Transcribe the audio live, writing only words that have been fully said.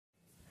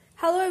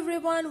Hello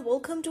everyone,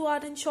 welcome to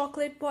Art and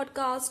Chocolate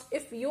podcast.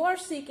 If you are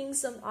seeking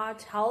some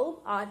art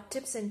help, art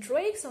tips and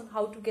tricks on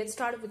how to get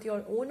started with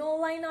your own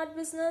online art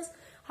business,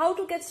 how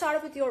to get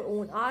started with your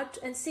own art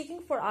and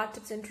seeking for art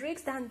tips and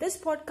tricks, then this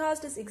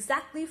podcast is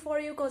exactly for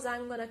you because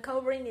I'm going to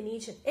covering in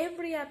each and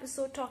every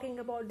episode talking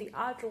about the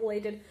art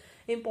related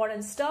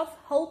important stuff,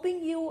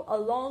 helping you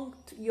along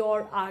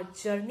your art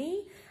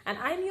journey. And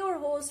I'm your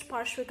host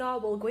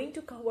Parshvika. We're going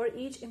to cover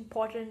each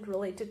important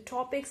related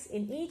topics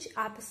in each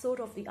episode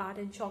of the Art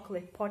and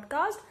Chocolate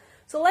podcast.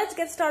 So let's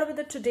get started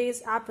with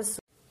today's episode.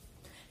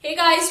 Hey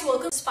guys,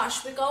 welcome to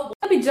Parshvika.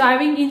 I'll be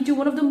diving into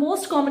one of the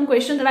most common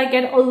questions that I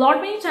get a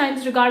lot many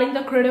times regarding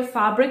the Creative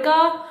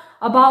Fabrica,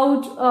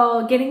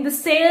 about getting the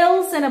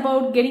sales and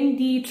about getting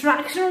the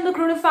traction on the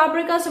Creative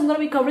Fabrica. So I'm going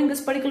to be covering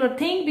this particular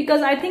thing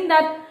because I think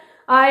that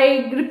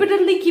I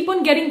repeatedly keep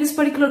on getting this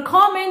particular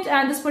comment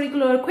and this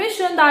particular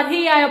question that,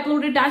 hey, I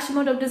uploaded dash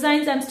amount of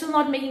designs, I'm still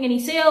not making any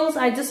sales,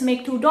 I just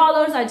make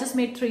 $2, I just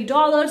made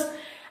 $3.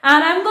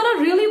 And I'm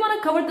gonna really want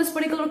to cover this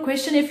particular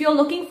question if you're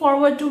looking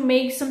forward to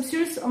make some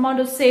serious amount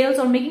of sales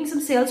or making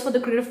some sales for the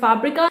Creative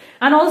Fabrica.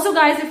 And also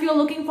guys, if you're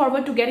looking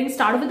forward to getting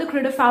started with the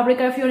Creative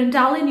Fabrica, if you're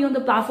entirely new on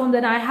the platform,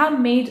 then I have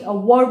made a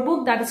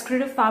workbook that is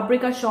Creative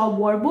Fabrica Shop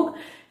Workbook,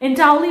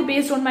 entirely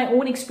based on my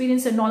own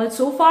experience and knowledge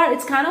so far.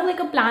 It's kind of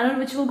like a planner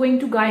which will going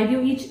to guide you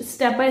each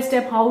step by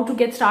step how to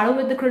get started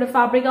with the Creative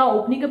Fabrica,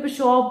 opening up a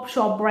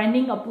shop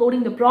branding,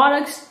 uploading the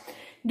products,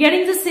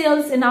 getting the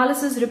sales,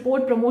 analysis,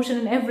 report, promotion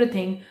and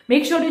everything.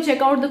 Make sure to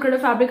check out the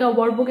Creative Fabrica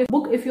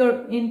workbook if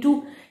you're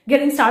into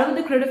getting started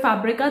with the Creative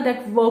Fabrica.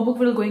 That workbook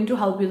will going to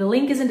help you. The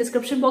link is in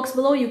description box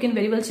below. You can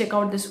very well check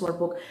out this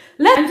workbook.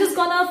 I'm just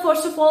gonna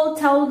first of all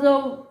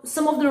tell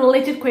some of the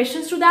related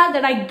questions to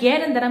that I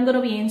get, and then I'm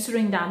gonna be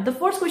answering them. The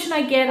first question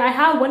I get, I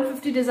have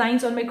 150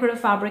 designs on my Creative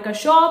Fabrica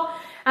shop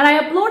and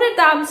I uploaded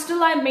them,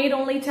 still I made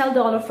only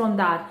 $10 from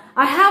that.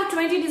 I have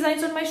 20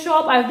 designs on my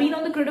shop. I've been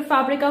on the Creative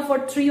Fabrica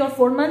for 3 or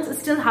 4 months,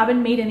 still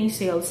haven't made any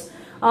sales.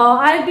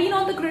 I've been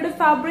on the Creative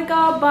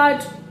Fabrica,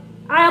 but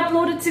I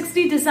uploaded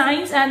 60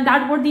 designs and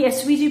that were the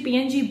SVG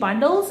PNG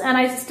bundles and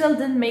I still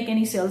didn't make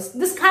any sales.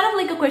 This kind of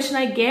like a question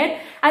I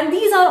get, and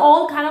these are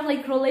all kind of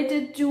like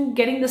related to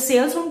getting the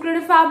sales from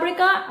Creative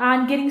Fabrica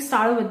and getting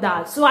started with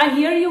that. So I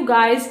hear you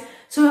guys.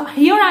 So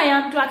here I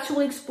am to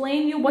actually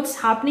explain you what's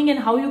happening and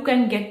how you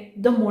can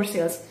get the more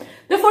sales.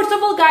 But first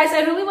of all guys,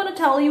 I really want to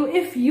tell you,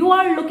 if you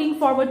are looking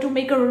forward to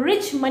make a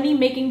rich money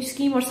making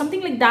scheme or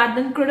something like that,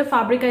 then Creative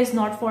Fabrica is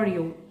not for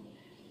you.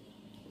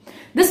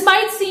 This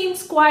might seem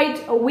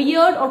quite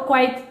weird or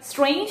quite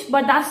strange,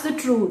 but that's the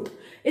truth.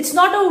 It's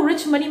not a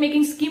rich money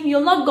making scheme.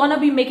 You're not gonna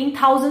be making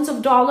thousands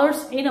of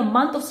dollars in a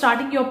month of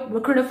starting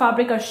your Creative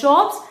Fabrica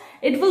shops.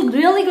 It will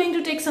really going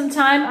to take some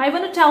time. I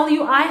want to tell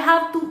you, I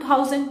have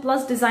 2,000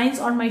 plus designs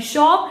on my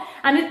shop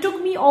and it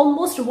took me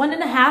almost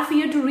 1.5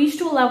 years to reach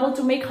to a level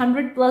to make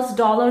 $100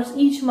 plus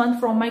each month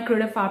from my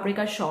Creative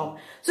Fabrica shop.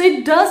 So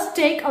it does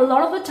take a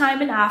lot of the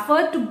time and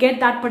effort to get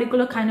that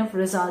particular kind of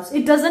results.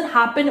 It doesn't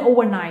happen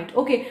overnight.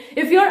 Okay,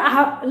 if you're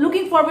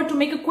looking forward to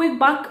make a quick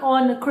buck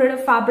on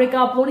Creative Fabrica,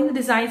 uploading the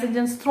designs and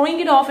just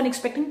throwing it off and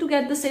expecting to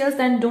get the sales,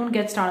 then don't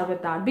get started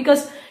with that,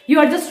 because you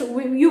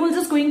will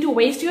just going to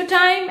waste your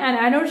time and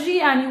energy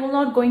and you will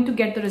not going to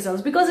get the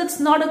results, because it's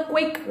not a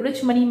quick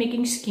rich money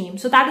making scheme.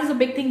 So that is a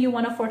big thing you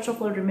want to first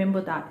of all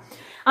remember that.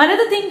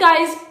 Another thing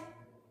guys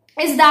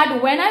is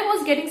that when I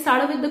was getting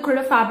started with the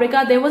Creative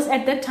Fabrica, there was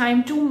at that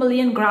time 2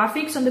 million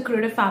graphics on the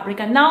Creative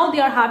Fabrica. Now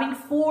they are having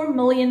 4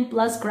 million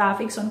plus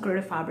graphics on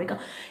Creative Fabrica.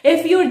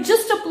 If you're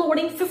just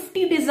uploading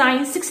 50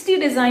 designs, 60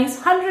 designs,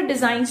 100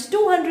 designs,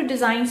 200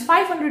 designs,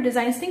 500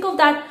 designs, think of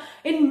that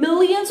in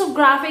millions of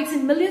graphics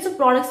and millions of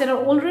products that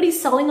are already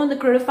selling on the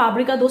Creative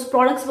Fabrica. Those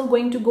products will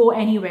going to go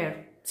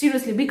anywhere.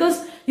 Seriously,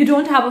 because you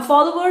don't have a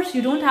followers,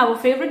 you don't have a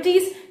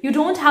favorites, you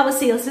don't have a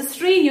sales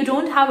history, you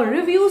don't have a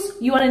reviews,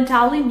 you are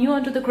entirely new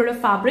onto the Creative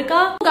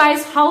Fabrica.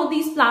 Guys, how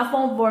these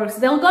platform works,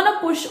 they're gonna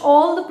push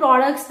all the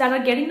products that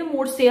are getting the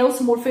more sales,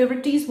 more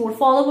favorites, more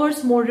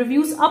followers, more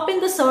reviews up in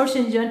the search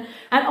engine,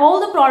 and all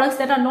the products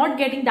that are not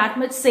getting that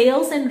much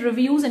sales and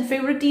reviews and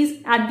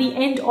favorites at the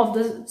end of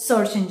the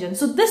search engine.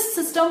 So this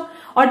system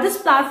or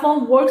this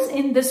platform works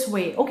in this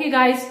way. Okay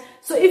guys,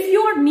 so if you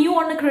are new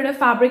on the Creative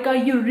Fabrica,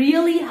 you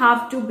really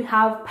have to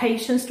have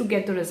patience to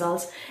get the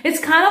results. It's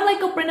kind of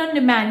like a print on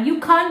demand. You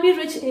can't be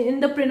rich in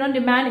the print on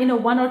demand in a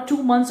 1 or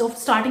 2 months of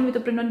starting with a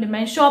print on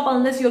demand shop,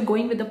 unless you're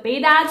going with the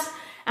paid ads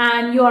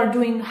and you are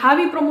doing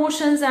heavy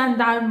promotions, and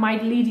that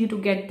might lead you to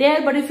get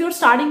there. But if you're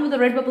starting with a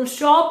Redbubble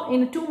shop,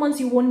 in 2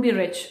 months you won't be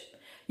rich.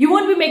 You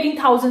won't be making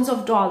thousands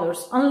of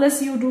dollars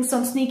unless you do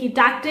some sneaky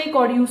tactic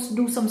or you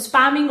do some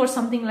spamming or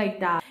something like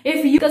that.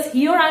 Because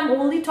here I'm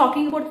only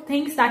talking about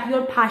things that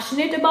you're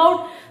passionate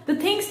about, the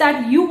things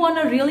that you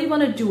really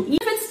want to do. If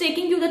it's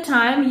taking you the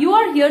time, you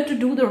are here to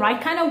do the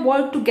right kind of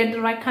work to get the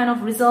right kind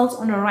of results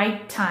on the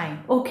right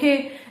time.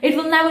 Okay, it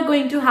will never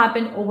going to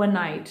happen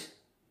overnight.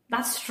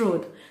 That's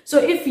truth. So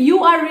if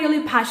you are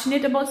really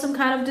passionate about some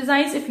kind of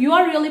designs, if you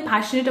are really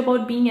passionate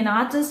about being an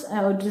artist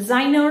or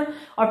designer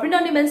or print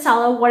on demand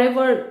seller,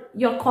 whatever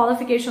your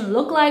qualification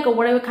look like or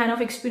whatever kind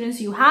of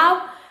experience you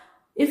have,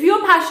 if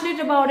you're passionate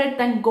about it,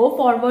 then go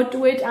forward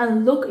to it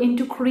and look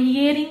into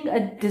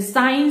creating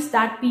designs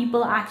that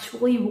people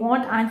actually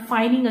want and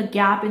finding a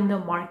gap in the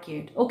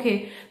market.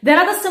 Okay, there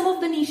are some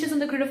of the niches on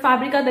the Creative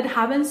Fabrica that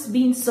haven't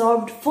been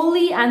served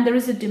fully, and there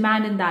is a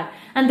demand in that.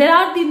 And there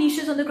are the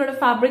niches on the Creative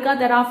Fabrica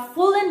that are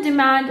full in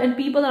demand, and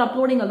people are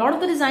uploading a lot of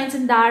the designs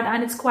in that,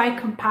 and it's quite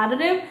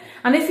competitive.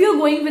 And if you're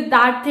going with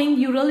that thing,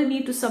 you really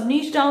need to sub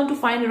niche down to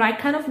find the right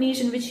kind of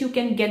niche in which you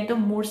can get the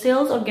more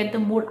sales or get the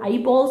more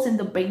eyeballs in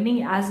the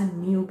beginning as a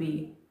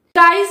newbie.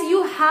 Guys,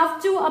 you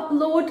have to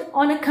upload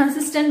on a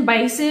consistent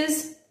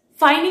basis.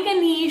 Finding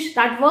a niche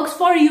that works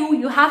for you,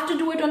 you have to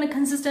do it on a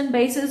consistent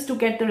basis to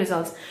get the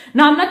results.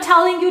 Now, I'm not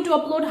telling you to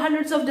upload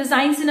hundreds of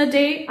designs in a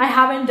day. I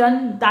haven't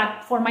done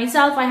that for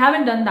myself. I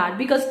haven't done that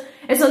because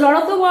it's a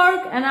lot of the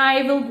work, and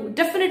I will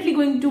definitely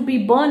going to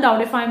be burned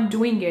out if I'm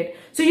doing it.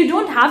 So you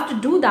don't have to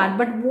do that.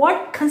 But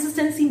what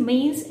consistency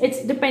means,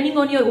 it's depending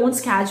on your own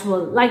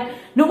schedule. Like,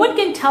 no one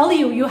can tell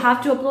you you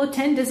have to upload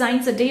 10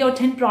 designs a day or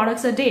 10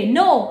 products a day.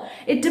 No,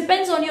 it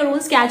depends on your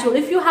own schedule.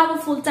 If you have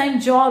a full-time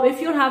job, if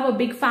you have a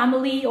big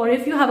family, or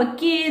if you have a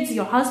kids,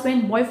 your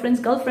husband,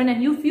 boyfriend, girlfriend,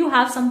 and if you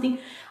have something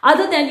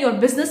other than your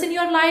business in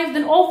your life,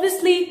 then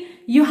obviously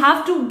you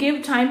have to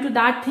give time to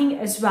that thing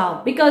as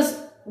well,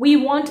 because we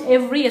want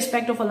every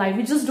aspect of our life.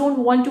 We just don't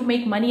want to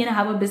make money and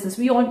have a business.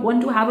 We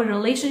want to have a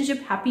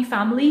relationship, happy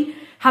family,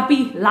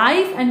 happy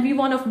life, and we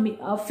want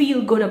to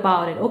feel good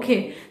about it.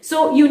 Okay,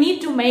 so you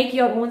need to make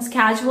your own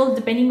schedule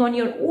depending on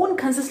your own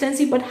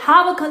consistency, but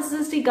have a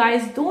consistency,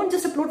 guys. Don't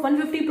just upload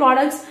 150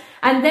 products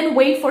and then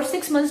wait for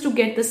 6 months to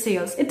get the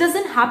sales. It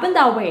doesn't happen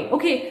that way.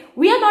 Okay,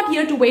 we are not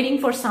here to waiting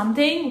for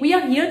something. We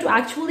are here to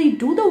actually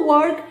do the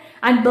work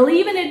and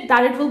believe in it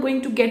that it will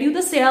going to get you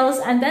the sales,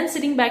 and then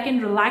sitting back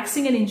and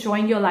relaxing and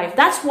enjoying your life.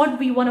 That's what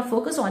we want to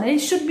focus on, and it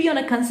should be on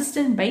a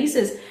consistent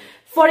basis.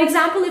 For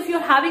example, if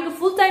you're having a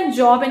full-time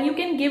job and you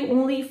can give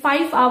only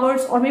 5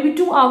 hours or maybe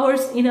 2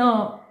 hours in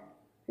a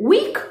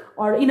week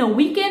or in a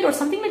weekend or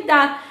something like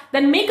that,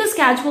 then make a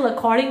schedule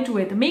according to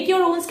it. Make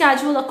your own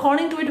schedule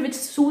according to it, which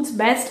suits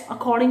best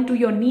according to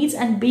your needs,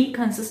 and be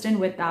consistent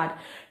with that.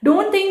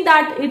 Don't think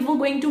that it will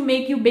going to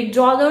make you big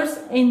dollars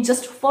in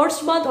just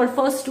first month or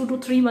first 2 to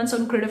 3 months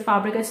on Creative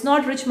Fabrica. It's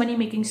not rich money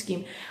making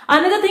scheme.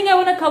 Another thing I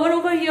want to cover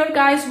over here,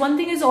 guys, one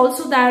thing is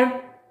also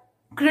that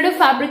Creative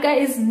Fabrica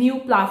is new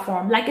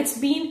platform. Like, it's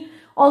been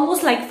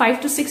almost like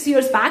 5 to 6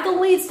 years back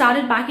only. It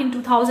started back in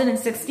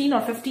 2016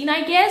 or 15,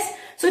 I guess.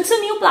 So it's a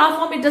new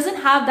platform. It doesn't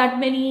have that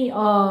many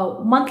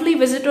monthly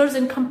visitors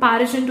in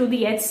comparison to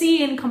the Etsy,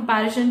 in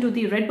comparison to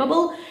the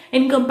Redbubble,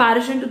 in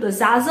comparison to the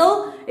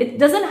Zazzle. It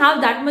doesn't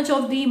have that much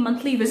of the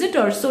monthly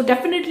visitors. So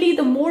definitely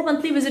the more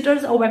monthly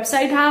visitors a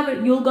website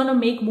have, you're gonna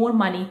make more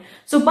money.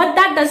 So, but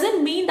that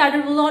doesn't mean that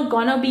it will not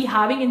gonna be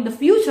having in the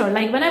future.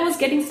 Like, when I was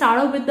getting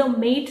started with the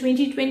May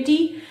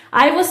 2020,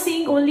 I was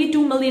seeing only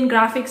 2 million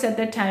graphics at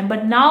that time.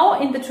 But now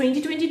in the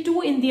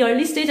 2022, in the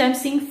early stage, I'm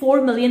seeing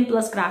 4 million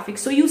plus graphics.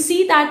 So you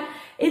see that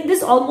in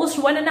this almost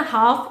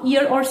 1.5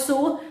 year or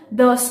so,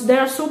 there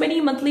are so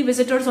many monthly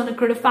visitors on the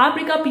Creative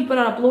Fabrica. People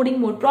are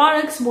uploading more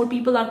products, more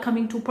people are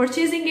coming to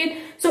purchasing it.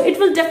 So it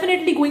will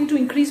definitely going to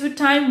increase with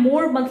time.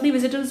 More monthly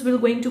visitors will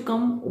going to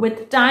come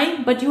with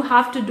time, but you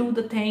have to do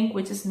the thing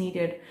which is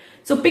needed.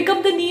 So pick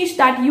up the niche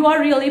that you are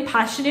really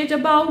passionate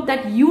about,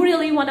 that you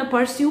really want to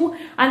pursue,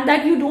 and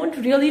that you don't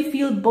really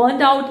feel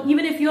burned out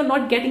even if you're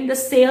not getting the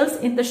sales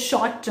in the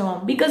short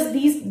term, because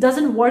these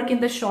doesn't work in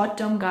the short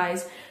term,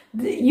 guys.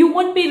 You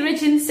won't be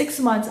rich in 6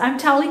 months. I'm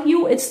telling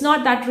you, it's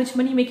not that rich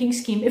money making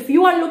scheme. If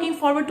you are looking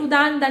forward to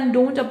that, then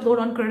don't upload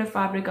on Creative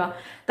Fabrica.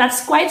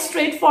 That's quite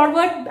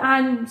straightforward,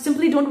 and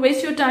simply don't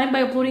waste your time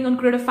by uploading on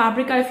Creative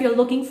Fabrica if you're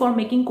looking for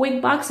making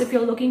quick bucks, if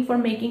you're looking for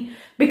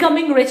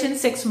becoming rich in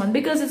 6 months,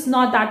 because it's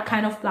not that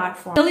kind of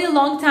platform. It's really a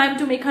long time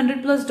to make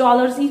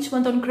 $100+ each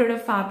month on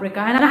Creative Fabrica.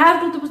 And I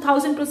have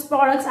 2,000+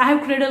 products. I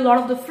have created a lot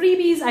of the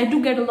freebies. I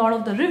do get a lot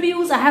of the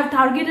reviews. I have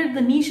targeted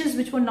the niches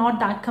which were not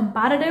that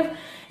competitive.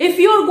 If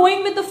you're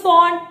going with the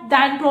font,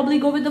 then probably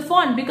go with the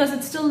font, because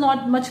it's still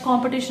not much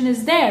competition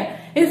is there.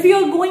 If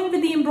you're going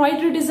with the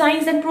embroidery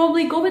designs, then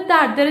probably go with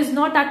that. There is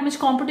not that much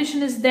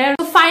competition is there.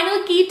 So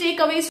final key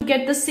takeaways to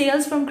get the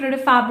sales from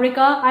Creative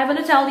Fabrica, I want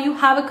to tell you,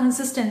 have a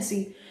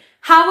consistency.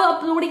 Have a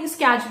uploading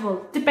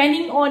schedule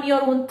depending on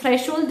your own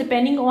threshold,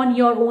 depending on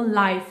your own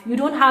life. You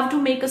don't have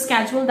to make a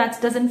schedule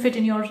that doesn't fit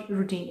in your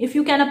routine. If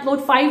you can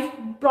upload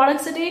 5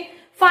 products a day,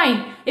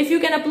 fine. If you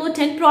can upload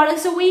 10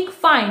 products a week,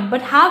 fine.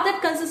 But have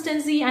that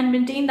consistency and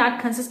maintain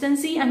that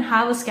consistency and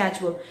have a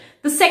schedule.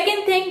 The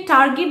second thing,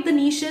 target the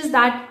niches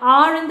that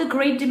are in the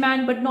great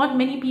demand, but not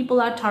many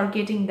people are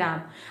targeting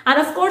them. And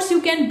of course,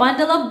 you can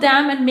bundle up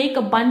them and make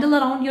a bundle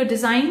around your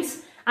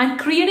designs And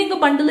creating a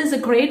bundle is a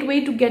great way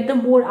to get the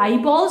more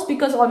eyeballs,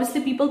 because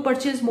obviously people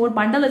purchase more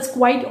bundle. It's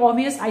quite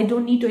obvious. I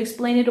don't need to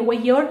explain it over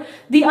here.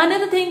 The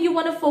another thing you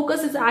want to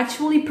focus is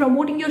actually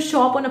promoting your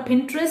shop on a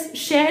Pinterest.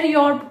 Share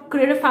your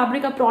Creative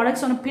Fabrica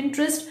products on a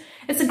Pinterest.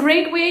 It's a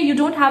great way. You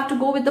don't have to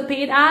go with the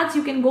paid ads.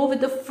 You can go with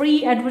the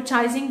free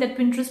advertising that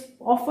Pinterest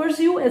offers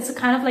you. It's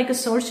kind of like a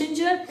search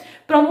engine.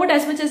 Promote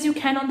as much as you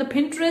can on the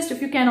Pinterest.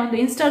 If you can on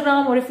the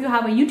Instagram, or if you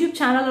have a YouTube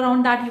channel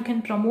around that, you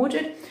can promote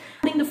it.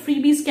 I think the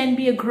freebies can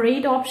be a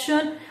great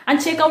option.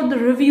 And check out the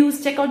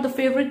reviews, check out the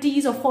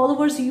favorites or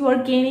followers you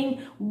are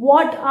gaining.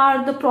 What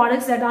are the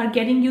products that are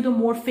getting you the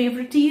more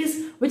favorites?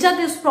 Which are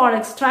these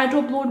products? Try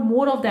to upload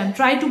more of them.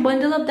 Try to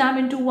bundle up them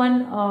into one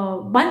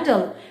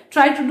bundle.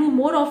 Try to do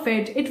more of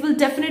it. It will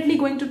definitely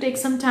going to take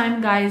some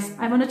time, guys.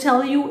 I want to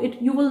tell you,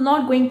 you will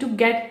not going to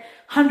get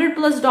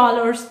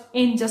 $100+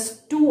 in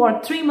just 2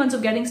 or 3 months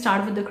of getting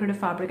started with the Creative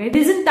Fabrica. It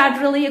isn't that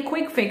really a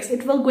quick fix.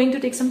 It will going to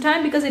take some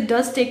time, because it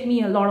does take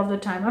me a lot of the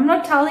time. I'm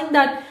not telling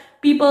that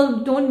people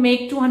don't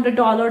make $200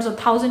 or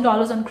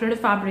 $1,000 on Creative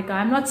Fabrica.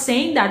 I'm not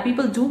saying that.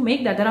 People do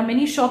make that. There are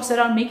many shops that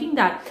are making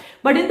that.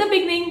 But in the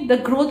beginning, the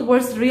growth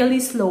was really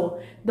slow.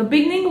 The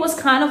beginning was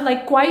kind of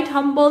like quite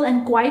humble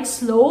and quite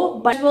slow.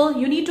 But well,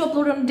 you need to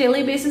upload on a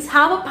daily basis.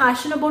 Have a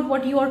passion about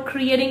what you are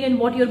creating and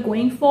what you're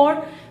going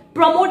for.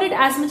 Promote it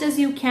as much as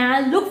you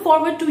can. Look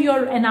forward to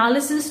your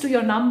analysis, to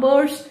your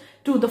numbers,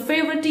 to the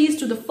favorites,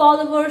 to the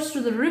followers, to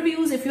the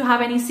reviews. If you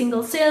have any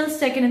single sales,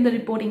 check it in the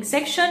reporting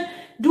section.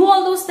 Do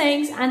all those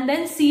things and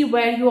then see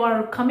where you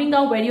are coming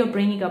out, where you're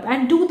bringing up,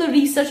 and do the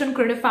research on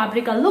Creative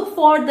Fabrica. Look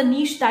for the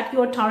niche that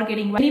you are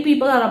targeting. Many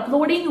people are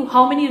uploading,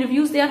 how many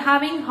reviews they are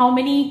having, how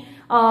many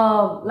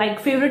like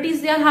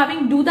favorites they are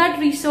having. Do that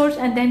research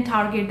and then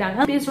target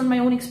that based on my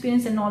own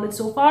experience and knowledge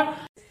so far.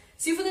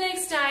 See you for the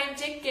next time.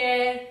 Take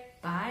care.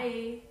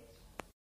 Bye.